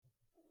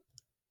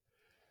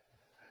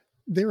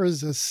There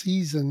is a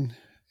season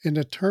in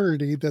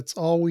eternity that's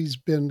always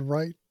been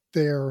right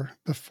there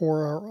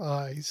before our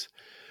eyes.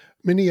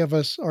 Many of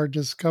us are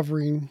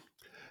discovering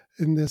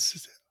in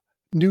this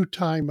new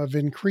time of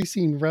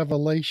increasing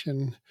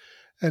revelation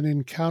and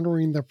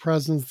encountering the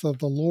presence of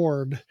the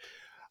Lord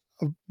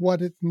of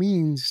what it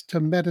means to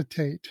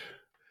meditate,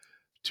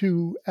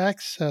 to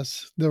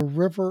access the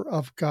river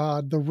of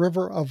God, the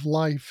river of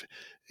life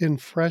in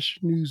fresh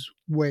new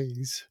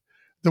ways.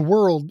 The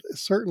world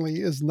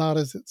certainly is not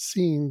as it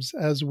seems,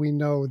 as we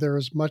know. There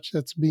is much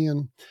that's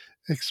being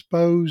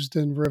exposed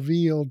and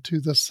revealed to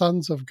the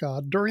sons of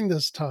God during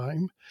this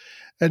time.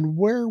 And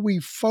where we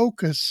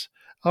focus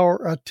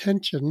our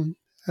attention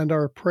and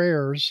our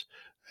prayers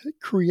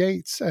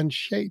creates and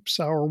shapes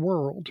our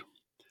world.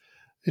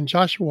 In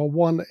Joshua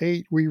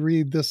 1:8, we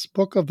read, "This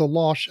book of the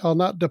law shall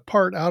not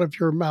depart out of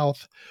your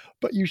mouth,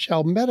 but you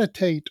shall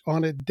meditate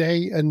on it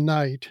day and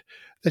night,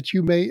 that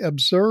you may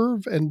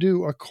observe and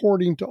do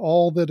according to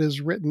all that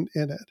is written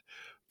in it.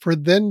 For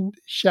then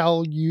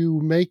shall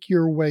you make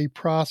your way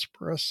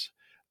prosperous.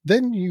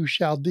 Then you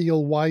shall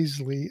deal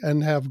wisely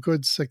and have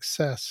good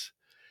success."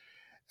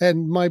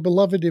 And my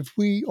beloved, if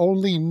we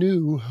only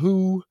knew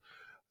who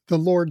the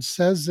Lord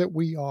says that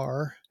we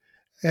are,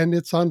 and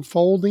it's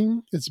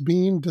unfolding, it's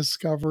being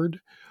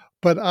discovered.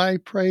 But I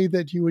pray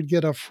that you would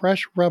get a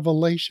fresh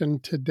revelation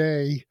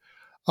today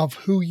of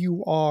who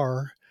you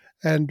are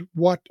and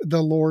what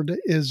the Lord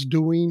is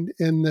doing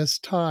in this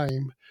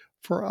time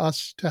for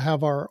us to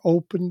have our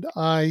opened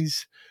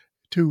eyes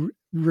to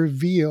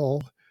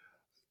reveal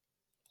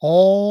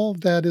all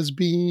that is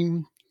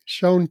being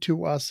shown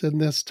to us in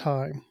this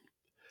time.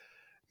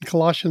 In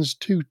Colossians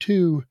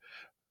 2:2,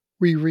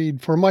 we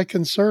read, "For my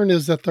concern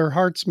is that their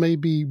hearts may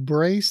be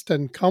braced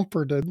and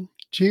comforted,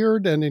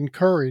 cheered and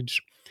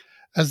encouraged,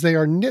 as they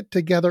are knit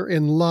together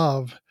in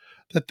love,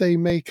 that they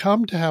may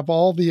come to have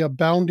all the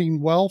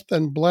abounding wealth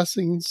and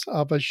blessings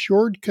of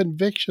assured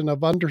conviction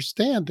of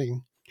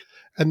understanding,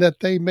 and that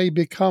they may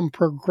become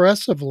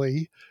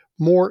progressively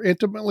more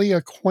intimately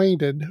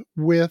acquainted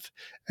with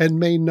and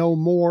may know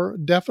more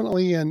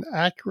definitely and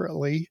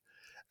accurately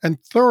and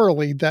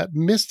thoroughly that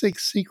mystic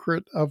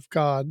secret of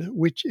God,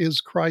 which is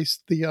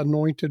Christ the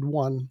Anointed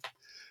One."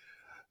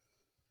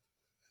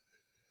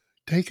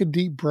 Take a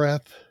deep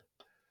breath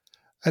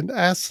and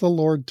ask the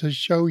Lord to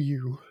show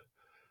you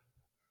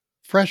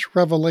fresh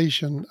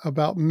revelation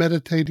about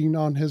meditating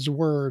on His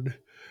Word.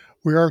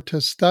 We are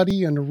to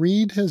study and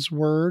read His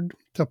Word,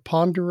 to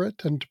ponder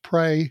it and to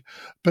pray,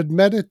 but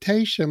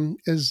meditation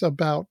is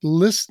about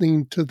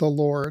listening to the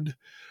Lord,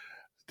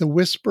 the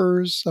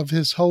whispers of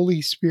His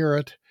Holy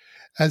Spirit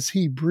as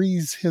He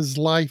breathes His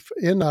life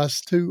in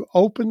us to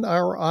open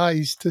our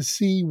eyes to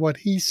see what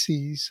He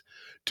sees,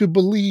 to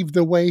believe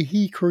the way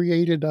He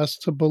created us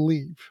to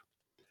believe.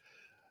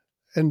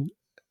 And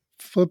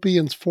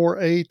Philippians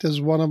 4:8 is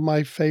one of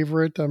my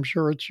favorite. I'm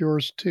sure it's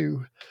yours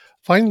too.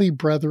 "Finally,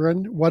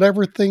 brethren,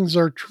 whatever things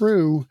are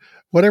true,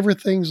 whatever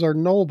things are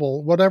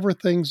noble, whatever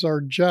things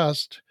are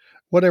just,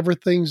 whatever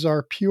things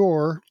are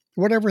pure,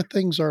 whatever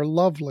things are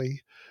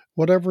lovely,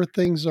 whatever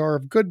things are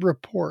of good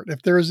report,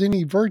 if there is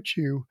any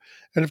virtue,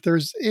 and if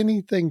there's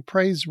anything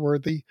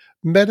praiseworthy,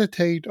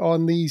 meditate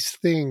on these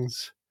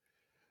things."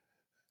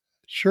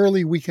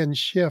 Surely we can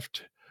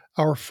shift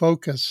our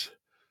focus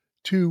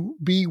to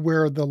be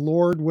where the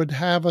Lord would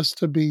have us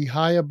to be,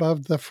 high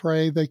above the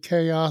fray, the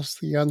chaos,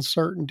 the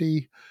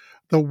uncertainty,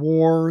 the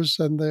wars,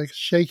 and the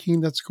shaking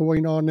that's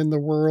going on in the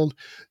world,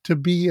 to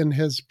be in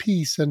His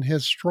peace and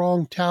His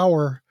strong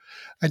tower,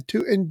 and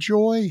to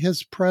enjoy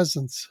His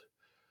presence.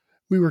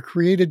 We were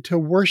created to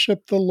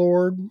worship the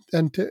Lord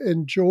and to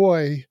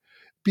enjoy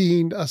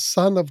being a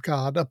son of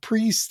God, a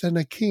priest and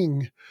a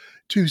king,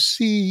 to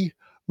see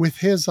with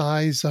His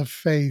eyes of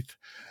faith,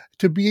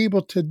 to be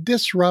able to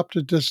disrupt,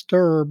 to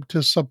disturb,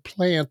 to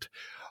supplant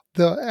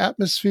the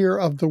atmosphere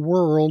of the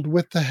world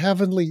with the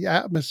heavenly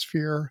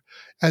atmosphere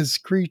as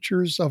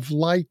creatures of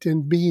light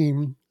and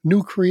being,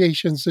 new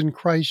creations in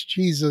Christ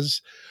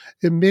Jesus,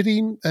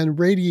 emitting and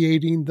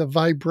radiating the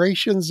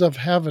vibrations of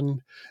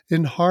heaven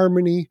in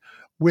harmony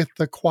with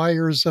the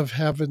choirs of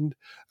heaven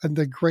and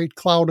the great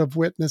cloud of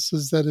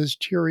witnesses that is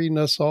cheering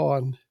us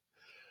on.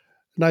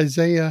 In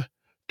Isaiah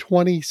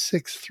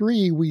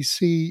 26:3, we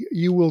see,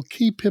 "You will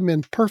keep him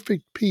in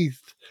perfect peace,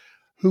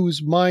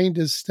 whose mind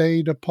is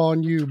stayed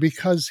upon you,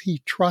 because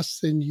he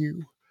trusts in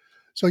you."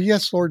 So,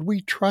 yes, Lord,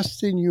 we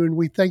trust in you and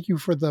we thank you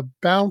for the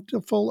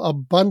bountiful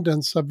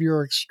abundance of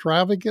your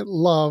extravagant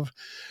love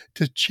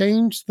to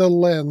change the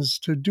lens,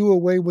 to do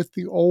away with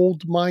the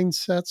old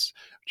mindsets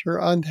which are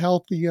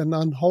unhealthy and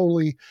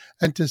unholy,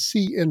 and to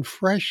see in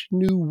fresh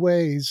new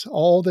ways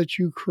all that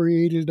you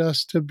created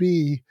us to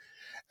be,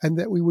 and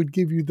that we would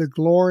give you the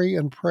glory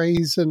and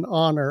praise and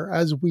honor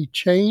as we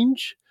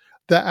change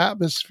the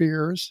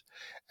atmospheres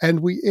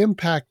and we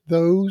impact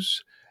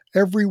those,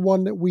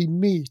 everyone that we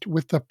meet,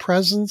 with the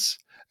presence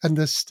and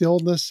the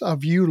stillness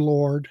of you,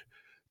 Lord,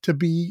 to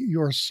be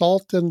your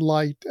salt and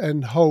light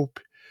and hope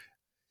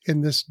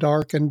in this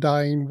dark and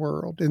dying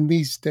world in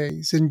these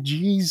days. In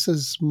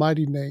Jesus'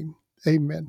 mighty name, amen.